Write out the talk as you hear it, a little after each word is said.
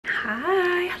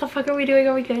the fuck are we doing?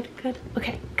 Are we good? Good.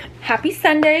 Okay, good. Happy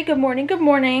Sunday. Good morning. Good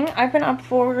morning. I've been up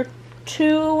for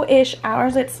 2-ish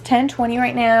hours. It's 10:20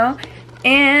 right now.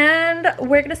 And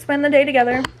we're gonna spend the day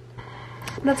together.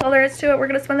 That's all there is to it. We're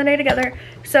gonna spend the day together.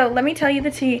 So let me tell you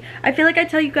the tea. I feel like I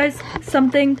tell you guys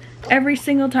something every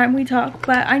single time we talk,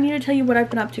 but I need to tell you what I've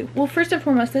been up to. Well, first and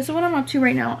foremost, this is what I'm up to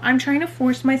right now. I'm trying to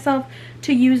force myself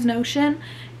to use Notion,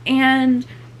 and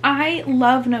I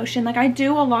love Notion. Like, I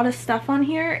do a lot of stuff on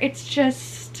here. It's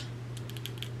just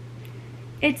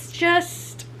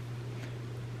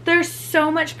there's so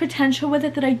much potential with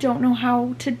it that I don't know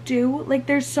how to do. Like,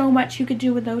 there's so much you could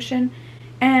do with Notion.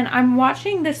 And I'm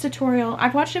watching this tutorial.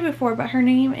 I've watched it before, but her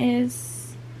name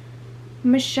is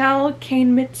Michelle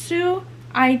Kanemitsu.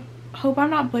 I hope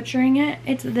I'm not butchering it.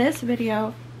 It's this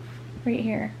video right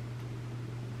here.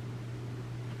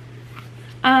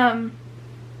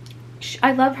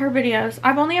 I love her videos.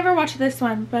 I've only ever watched this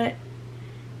one, but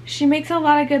she makes a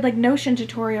lot of good like Notion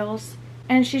tutorials,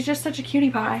 and she's just such a cutie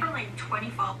pie. For like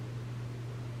 20 followers.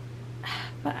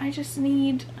 But I just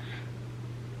need.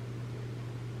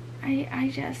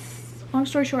 Long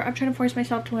story short, I'm trying to force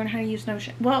myself to learn how to use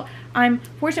Notion. Well, I'm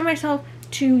forcing myself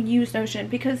to use Notion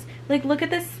because, like, look at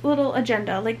this little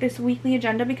agenda, like this weekly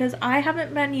agenda, because I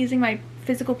haven't been using my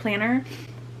physical planner.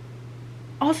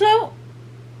 Also,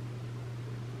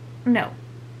 no,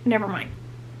 never mind.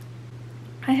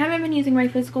 I haven't been using my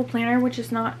physical planner, which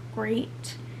is not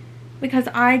great because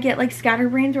I get like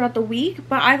scatterbrained throughout the week,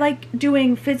 but I like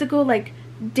doing physical, like,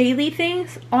 daily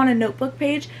things on a notebook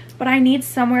page, but I need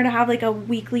somewhere to have like a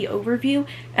weekly overview,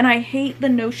 and I hate the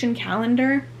Notion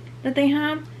calendar that they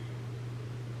have.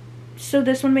 So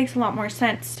this one makes a lot more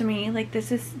sense to me. Like,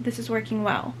 this is working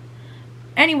well.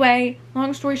 Anyway,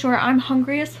 long story short, I'm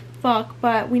hungry as fuck,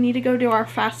 but we need to go do our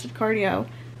fasted cardio,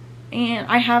 and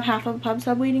I have half of a pub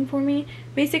sub waiting for me.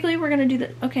 Basically, we're gonna do the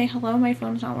hello, my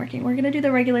phone's not working. We're gonna do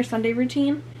the regular Sunday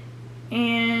routine,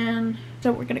 and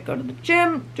so we're gonna go to the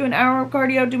gym, do an hour of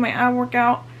cardio, do my ab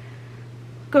workout,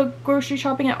 go grocery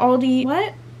shopping at Aldi.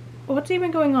 What's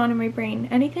even going on in my brain?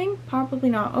 Anything? Probably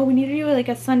not. Oh, we need to do like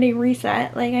a Sunday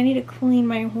reset. Like, I need to clean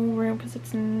my whole room because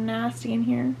it's nasty in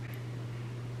here.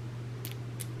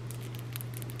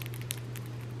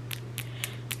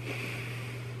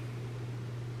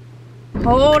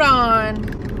 Hold on.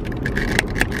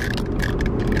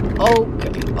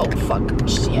 Okay. Oh, fuck.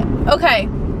 Shit. Okay.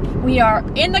 We are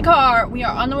in the car. We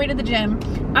are on the way to the gym.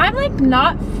 I'm like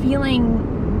not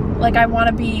feeling like I want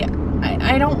to be.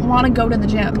 I don't want to go to the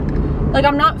gym. Like,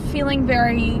 I'm not feeling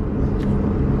very.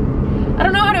 I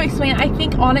don't know how to explain it. I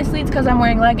think honestly it's because I'm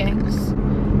wearing leggings.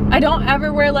 I don't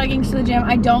ever wear leggings to the gym.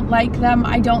 I don't like them.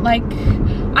 I do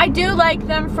like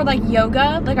them for like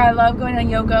yoga. Like, I love going to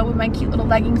yoga with my cute little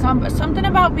leggings on. But something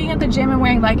about being at the gym and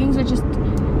wearing leggings, it just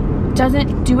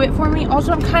doesn't do it for me.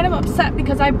 Also, I'm kind of upset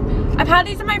because I've had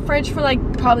these in my fridge for like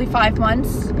probably 5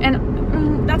 months,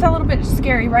 and that's a little bit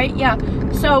scary, right? Yeah.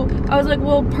 So I was like,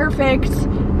 well, perfect.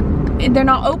 They're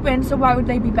not open, so why would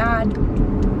they be bad?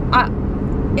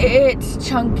 It's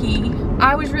chunky.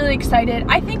 I was really excited.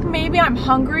 I think maybe I'm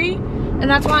hungry, and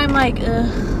that's why I'm like, ugh.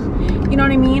 You know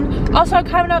what I mean? Also, I'm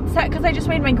kind of upset because I just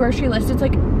made my grocery list. It's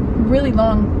like really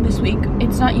long this week.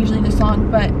 It's not usually this long,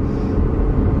 but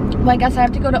well, I guess I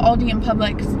have to go to Aldi and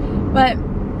Publix. But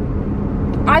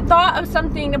I thought of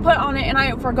something to put on it and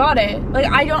I forgot it. Like,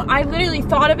 I literally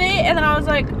thought of it and then I was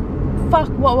like, fuck,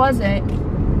 what was it?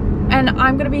 And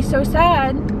I'm gonna be so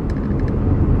sad.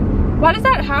 Why does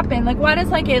that happen? Like, why does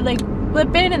like it like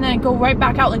blip in and then go right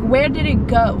back out? Like, where did it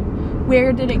go?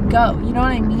 Where did it go? You know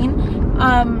what I mean?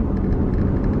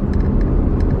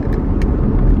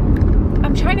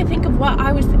 I'm trying to think of what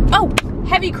I was oh,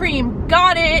 heavy cream.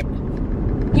 Got it.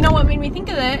 You know what made me think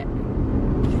of it?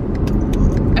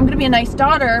 I'm gonna be a nice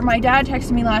daughter. My dad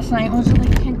texted me last night and was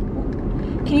like,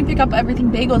 can you pick up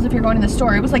everything bagels if you're going to the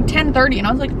store? It was like 10:30 and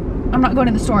I was like, I'm not going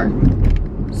to the store.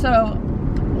 So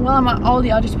while I'm at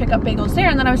Aldi, I'll just pick up bagels there.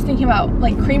 And then I was thinking about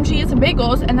like cream cheese and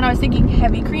bagels, and then I was thinking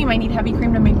heavy cream. I need heavy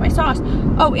cream to make my sauce.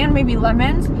 Oh, and maybe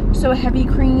lemons. So heavy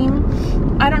cream.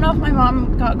 I don't know if my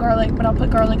mom got garlic, but I'll put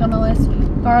garlic on the list.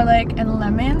 Garlic and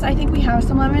lemons. I think we have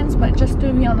some lemons, but just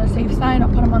to be on the safe side, I'll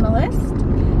put them on the list.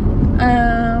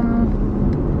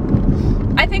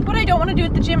 I think what I don't want to do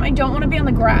at the gym, I don't want to be on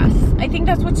the grass. I think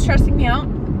that's what's stressing me out.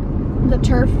 The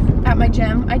turf at my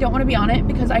gym. I don't want to be on it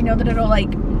because I know that it'll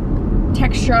like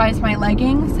texturize my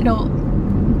leggings. It'll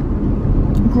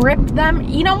grip them.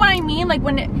 You know what I mean? Like,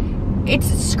 when it's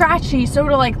scratchy, so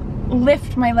it'll like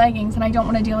lift my leggings, and I don't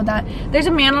want to deal with that. There's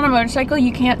a man on a motorcycle.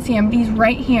 You can't see him, but he's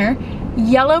right here.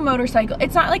 Yellow motorcycle.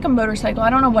 It's not like a motorcycle. I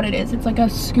don't know what it is. It's like a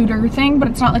scooter thing, but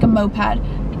it's not like a moped.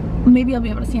 maybe I'll be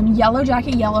able to see him. Yellow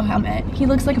jacket, yellow helmet. He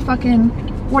looks like a fucking,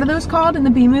 what are those called in the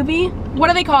B movie? What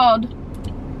are they called?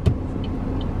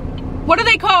 What are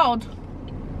they called?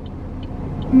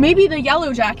 Maybe the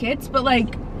yellow jackets, but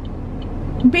like,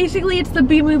 basically it's the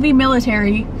B movie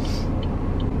military.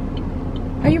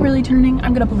 Are you really turning?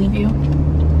 I'm gonna believe you.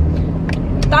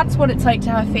 That's what it's like to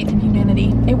have faith in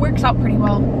humanity. It works out pretty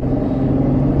well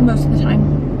most of the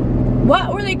time.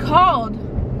 What were they called?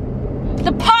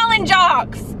 The pollen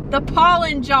jocks! The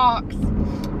pollen jocks.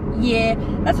 Yeah,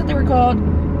 that's what they were called.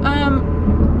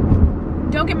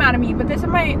 Don't get mad at me, but this is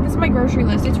my grocery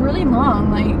list. It's really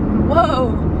long. Like,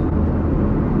 whoa.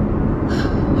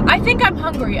 I think I'm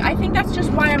hungry. I think that's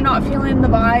just why I'm not feeling the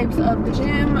vibes of the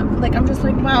gym. Like, I'm just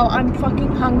like, wow, I'm fucking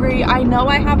hungry. I know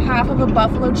I have half of a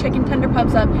buffalo chicken tender pub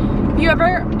sub.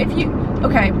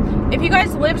 If you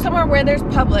guys live somewhere where there's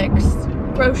Publix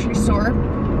grocery store,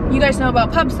 you guys know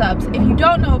about pub subs. If you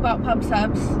don't know about pub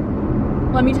subs,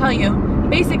 let me tell you.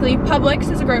 Basically,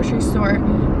 Publix is a grocery store,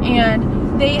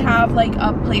 and they have like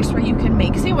a place where you can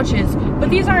make sandwiches. But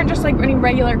these aren't just like any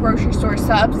regular grocery store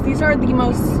subs. These are the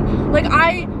most, like,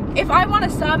 if I want a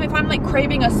sub, if I'm like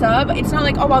craving a sub, it's not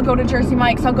like, oh, I'll go to Jersey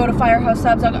Mike's, I'll go to Firehouse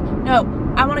Subs, no,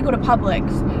 I want to go to Publix.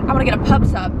 I want to get a pub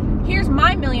sub. Here's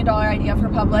my $1 million idea for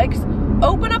Publix.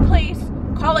 Open a place,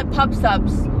 call it Pub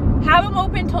Subs. Have them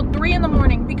open till 3 in the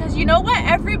morning, because you know what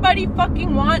everybody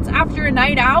fucking wants after a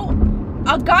night out?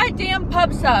 A goddamn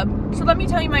pub sub. So let me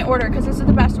tell you my order, because this is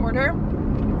the best order.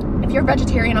 If you're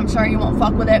vegetarian, I'm sorry you won't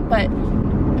fuck with it, but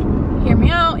hear me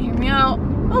out, hear me out.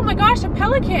 Oh my gosh, a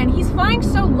pelican. He's flying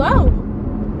so low.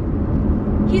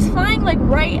 He's flying like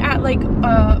right at like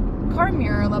car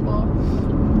mirror level.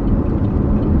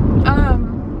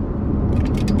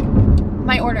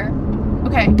 My order.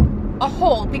 Okay. A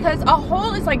whole, because a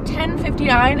whole is like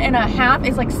 $10.59 and a half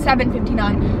is like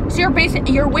 $7.59. So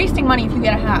you're wasting money if you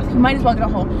get a half. You might as well get a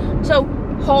whole. So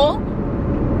whole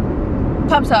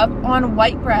pub sub on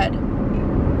white bread.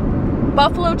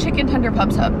 Buffalo chicken tender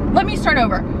pub sub. Let me start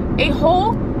over. A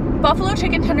whole buffalo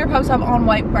chicken tender pub sub on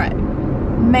white bread.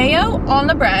 Mayo on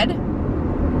the bread.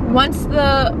 Once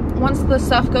the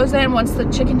stuff goes in, once the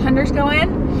chicken tenders go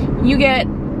in, you get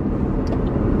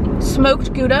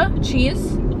smoked Gouda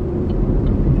cheese.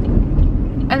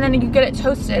 And then you get it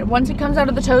toasted. Once it comes out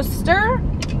of the toaster,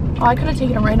 oh, I could have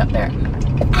taken it right up there.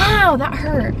 Ow, that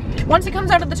hurt. Once it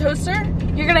comes out of the toaster,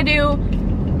 you're gonna do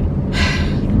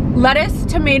lettuce,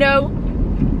 tomato,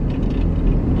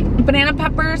 banana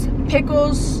peppers,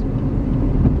 pickles.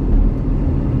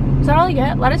 Is that all you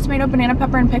get? Lettuce, tomato, banana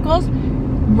pepper, and pickles,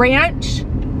 ranch,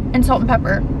 and salt and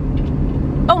pepper.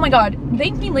 Oh my god,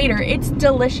 thank me later. It's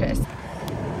delicious.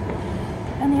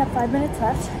 I only have 5 minutes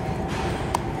left.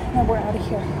 Now we're out of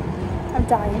here. I'm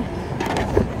dying.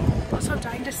 Also, I'm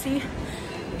dying to see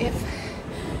if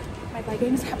my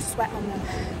leggings have sweat on them,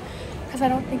 because I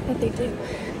don't think that they do.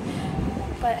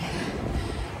 But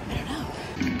I don't know.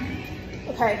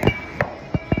 Okay.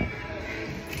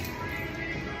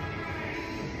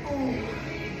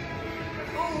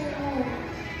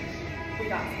 We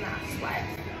got some nice sweat.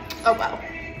 Oh well.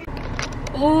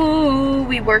 Ooh,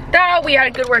 we worked out. We had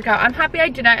a good workout. I'm happy I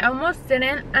did. I almost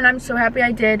didn't, and I'm so happy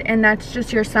I did. And that's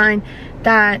just your sign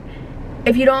that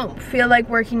if you don't feel like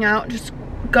working out, just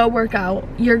go work out.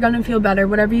 You're gonna feel better.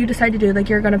 Whatever you decide to do, like,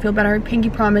 you're gonna feel better.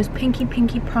 Pinky promise.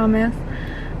 Pinky promise.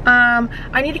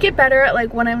 I need to get better at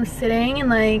like when I'm sitting and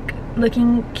like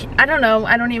looking. I don't know.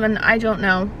 I don't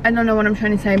know what I'm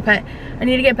trying to say, but I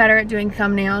need to get better at doing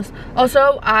thumbnails.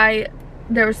 Also,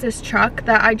 there was this truck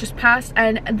that I just passed,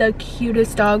 and the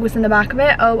cutest dog was in the back of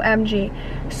it. OMG.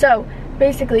 So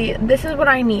basically, this is what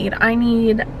I need. I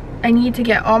need to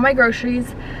get all my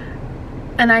groceries,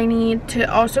 and I need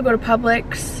to also go to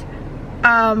Publix.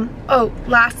 Oh,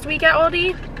 last week at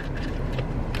Aldi,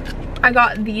 I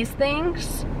got these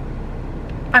things.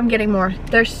 I'm getting more.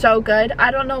 They're so good.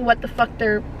 I don't know what the fuck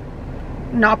they're.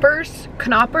 Knoppers?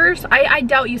 I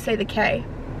doubt you say the K.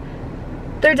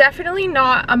 They're definitely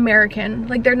not American.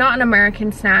 Like, they're not an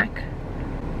American snack.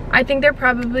 I think they're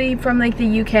probably from like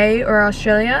the UK or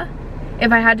Australia,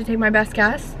 if I had to take my best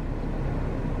guess.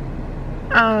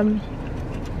 What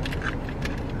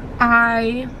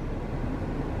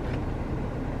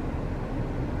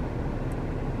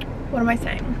am I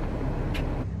saying?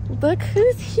 Look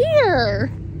who's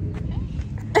here.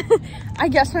 I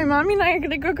guess my mommy and I are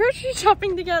gonna go grocery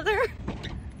shopping together.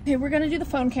 Okay, we're gonna do the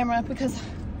phone camera because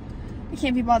I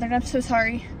can't be bothered. I'm so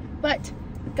sorry. But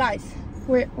guys,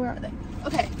 where are they?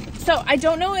 Okay, so I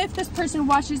don't know if this person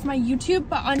watches my YouTube,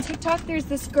 but on TikTok there's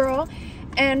this girl,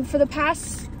 and for the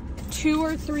past 2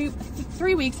 or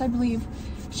 3 weeks, I believe,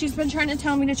 she's been trying to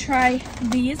tell me to try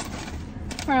these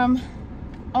from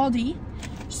Aldi.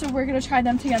 So we're gonna try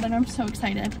them together and I'm so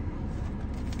excited.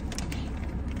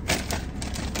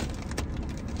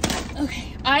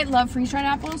 Okay, I love freeze-dried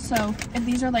apples, so if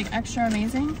these are like extra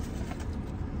amazing.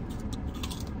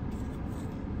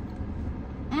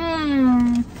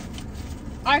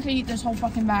 I could eat this whole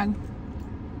fucking bag.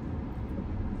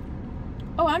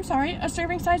 Oh, I'm sorry, a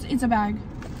serving size is a bag.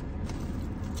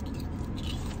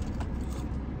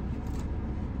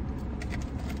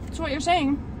 That's what you're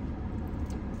saying.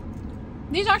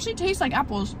 These actually taste like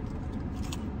apples.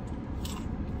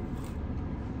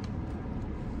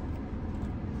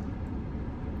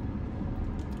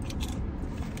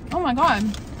 Oh my god.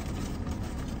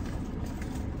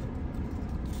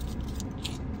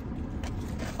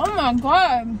 Oh my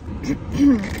god.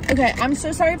 Okay, I'm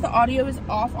so sorry if the audio is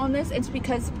off on this. It's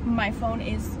because my phone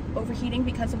is overheating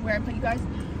because of where I put you guys.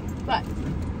 But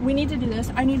we need to do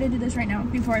this. I need to do this right now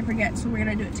before I forget. So we're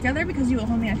gonna do it together because you will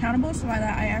hold me accountable so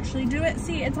that I actually do it.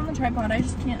 See, it's on the tripod. I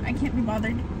can't be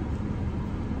bothered.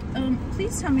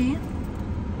 Please tell me.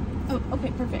 Oh,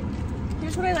 okay, perfect.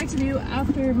 Here's what I like to do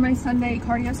after my Sunday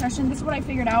cardio session. This is what I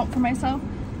figured out for myself.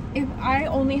 If I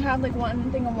only have like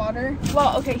one thing of water,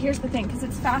 well, okay, here's the thing, because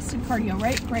it's fasted cardio,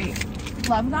 right? Great.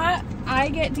 Love that. I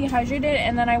get dehydrated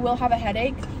and then I will have a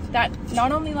headache that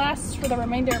not only lasts for the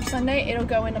remainder of Sunday, it'll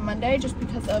go into Monday just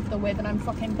because of the way that I'm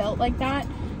fucking built like that.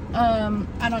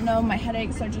 I don't know, my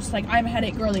headaches are just like, I'm a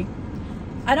headache girly.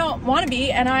 I don't want to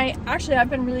be, and I've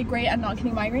been really great at not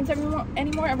getting migraines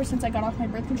anymore ever since I got off my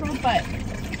birth control, but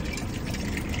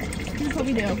here's what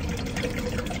we do.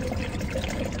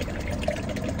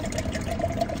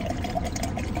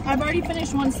 I've already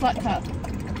finished one slut cup.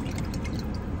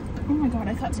 Oh my god,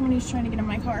 I thought somebody was trying to get in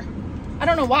my car. I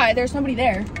don't know why, there's nobody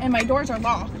there, and my doors are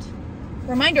locked.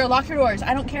 Reminder, lock your doors.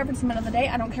 I don't care if it's the middle of the day,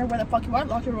 I don't care where the fuck you are,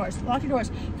 lock your doors. Lock your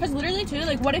doors. Because literally too,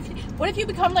 like what if you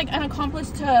become like an accomplice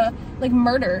to like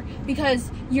murder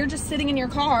because you're just sitting in your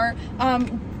car,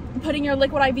 putting your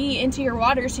liquid IV into your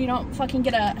water so you don't fucking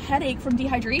get a headache from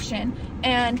dehydration,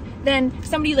 and then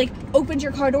somebody like opens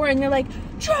your car door and they're like,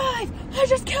 drive, I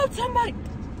just killed somebody.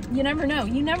 You never know.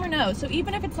 You never know. So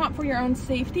even if it's not for your own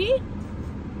safety,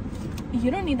 you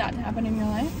don't need that to happen in your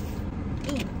life.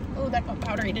 Ooh, that got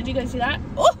powdery. Did you guys see that?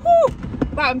 Oh,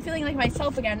 wow, I'm feeling like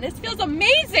myself again. This feels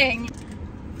amazing.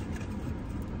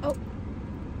 Oh,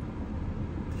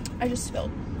 I just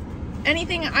spilled.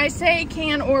 Anything I say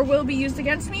can or will be used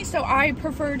against me, so I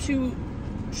prefer to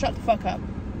shut the fuck up.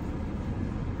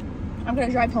 I'm gonna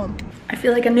drive home. I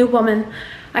feel like a new woman.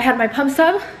 I had my pub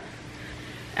sub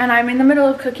and I'm in the middle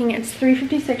of cooking. It's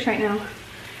 3:56 right now.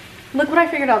 Look what I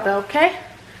figured out though, okay?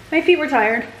 My feet were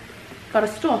tired. Got a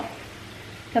stool.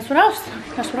 Guess what else?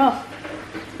 Guess what else?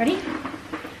 Ready?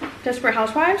 Desperate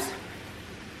Housewives.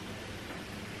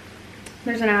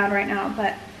 There's an ad right now,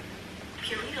 but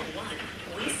Purina One,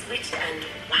 we switched and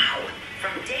wow,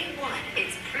 from day one,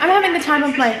 it's I'm having the time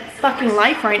of my fucking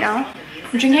life right now.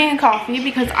 I'm drinking a coffee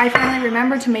because I finally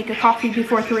remembered to make a coffee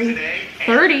before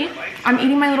 3:30. I'm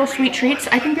eating my little sweet treats.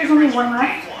 I think there's only one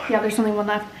left. Yeah, there's only one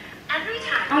left.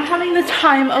 I'm having the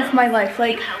time of my life.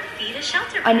 Like,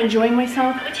 I'm enjoying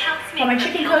myself. Got my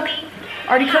chicken cooked.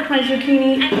 Already cooked my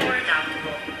zucchini.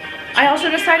 I also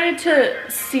decided to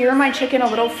sear my chicken a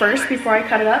little first before I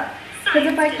cut it up. Because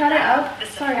if I cut it up,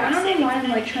 sorry, I don't know why I'm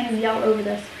like trying to yell over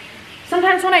this.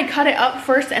 Sometimes when I cut it up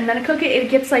first and then cook it, it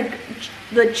gets like,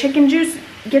 the chicken juice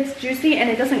gets juicy and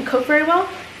it doesn't cook very well.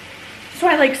 So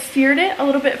I like seared it a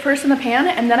little bit first in the pan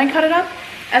and then I cut it up.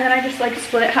 And then I just like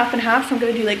split it half and half. So I'm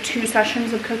gonna do like 2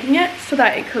 sessions of cooking it so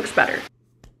that it cooks better.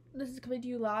 This is coming to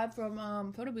you live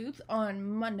from photo booth on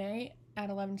Monday at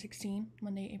 11:16,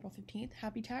 Monday, April 15th.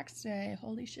 Happy tax day.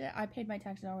 Holy shit, I paid my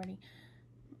taxes already.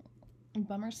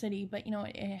 Bummer city, but you know,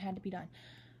 it had to be done.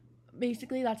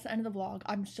 Basically, that's the end of the vlog.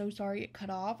 I'm so sorry it cut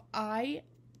off. I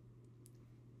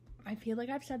feel like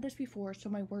I've said this before, so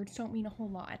my words don't mean a whole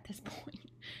lot at this point.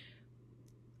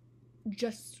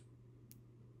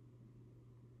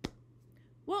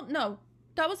 Well, no,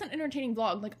 that was an entertaining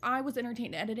vlog. Like, I was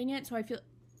entertained editing it, so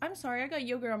I'm sorry, I got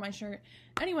yogurt on my shirt.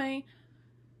 Anyway,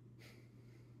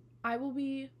 I will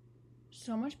be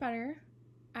so much better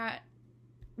at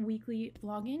weekly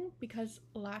vlogging because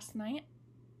last night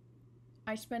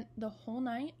I spent the whole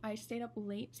night, I stayed up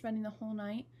late spending the whole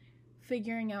night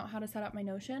figuring out how to set up my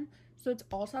Notion. So it's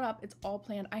all set up, it's all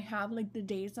planned. I have like the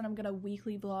days that I'm gonna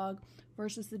weekly vlog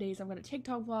versus the days I'm gonna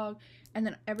TikTok vlog and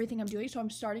then everything I'm doing. So I'm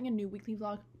starting a new weekly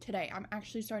vlog today. I'm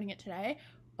actually starting it today.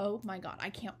 Oh my god, I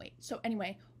can't wait. So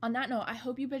anyway, on that note, I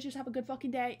hope you bitches have a good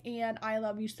fucking day and I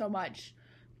love you so much.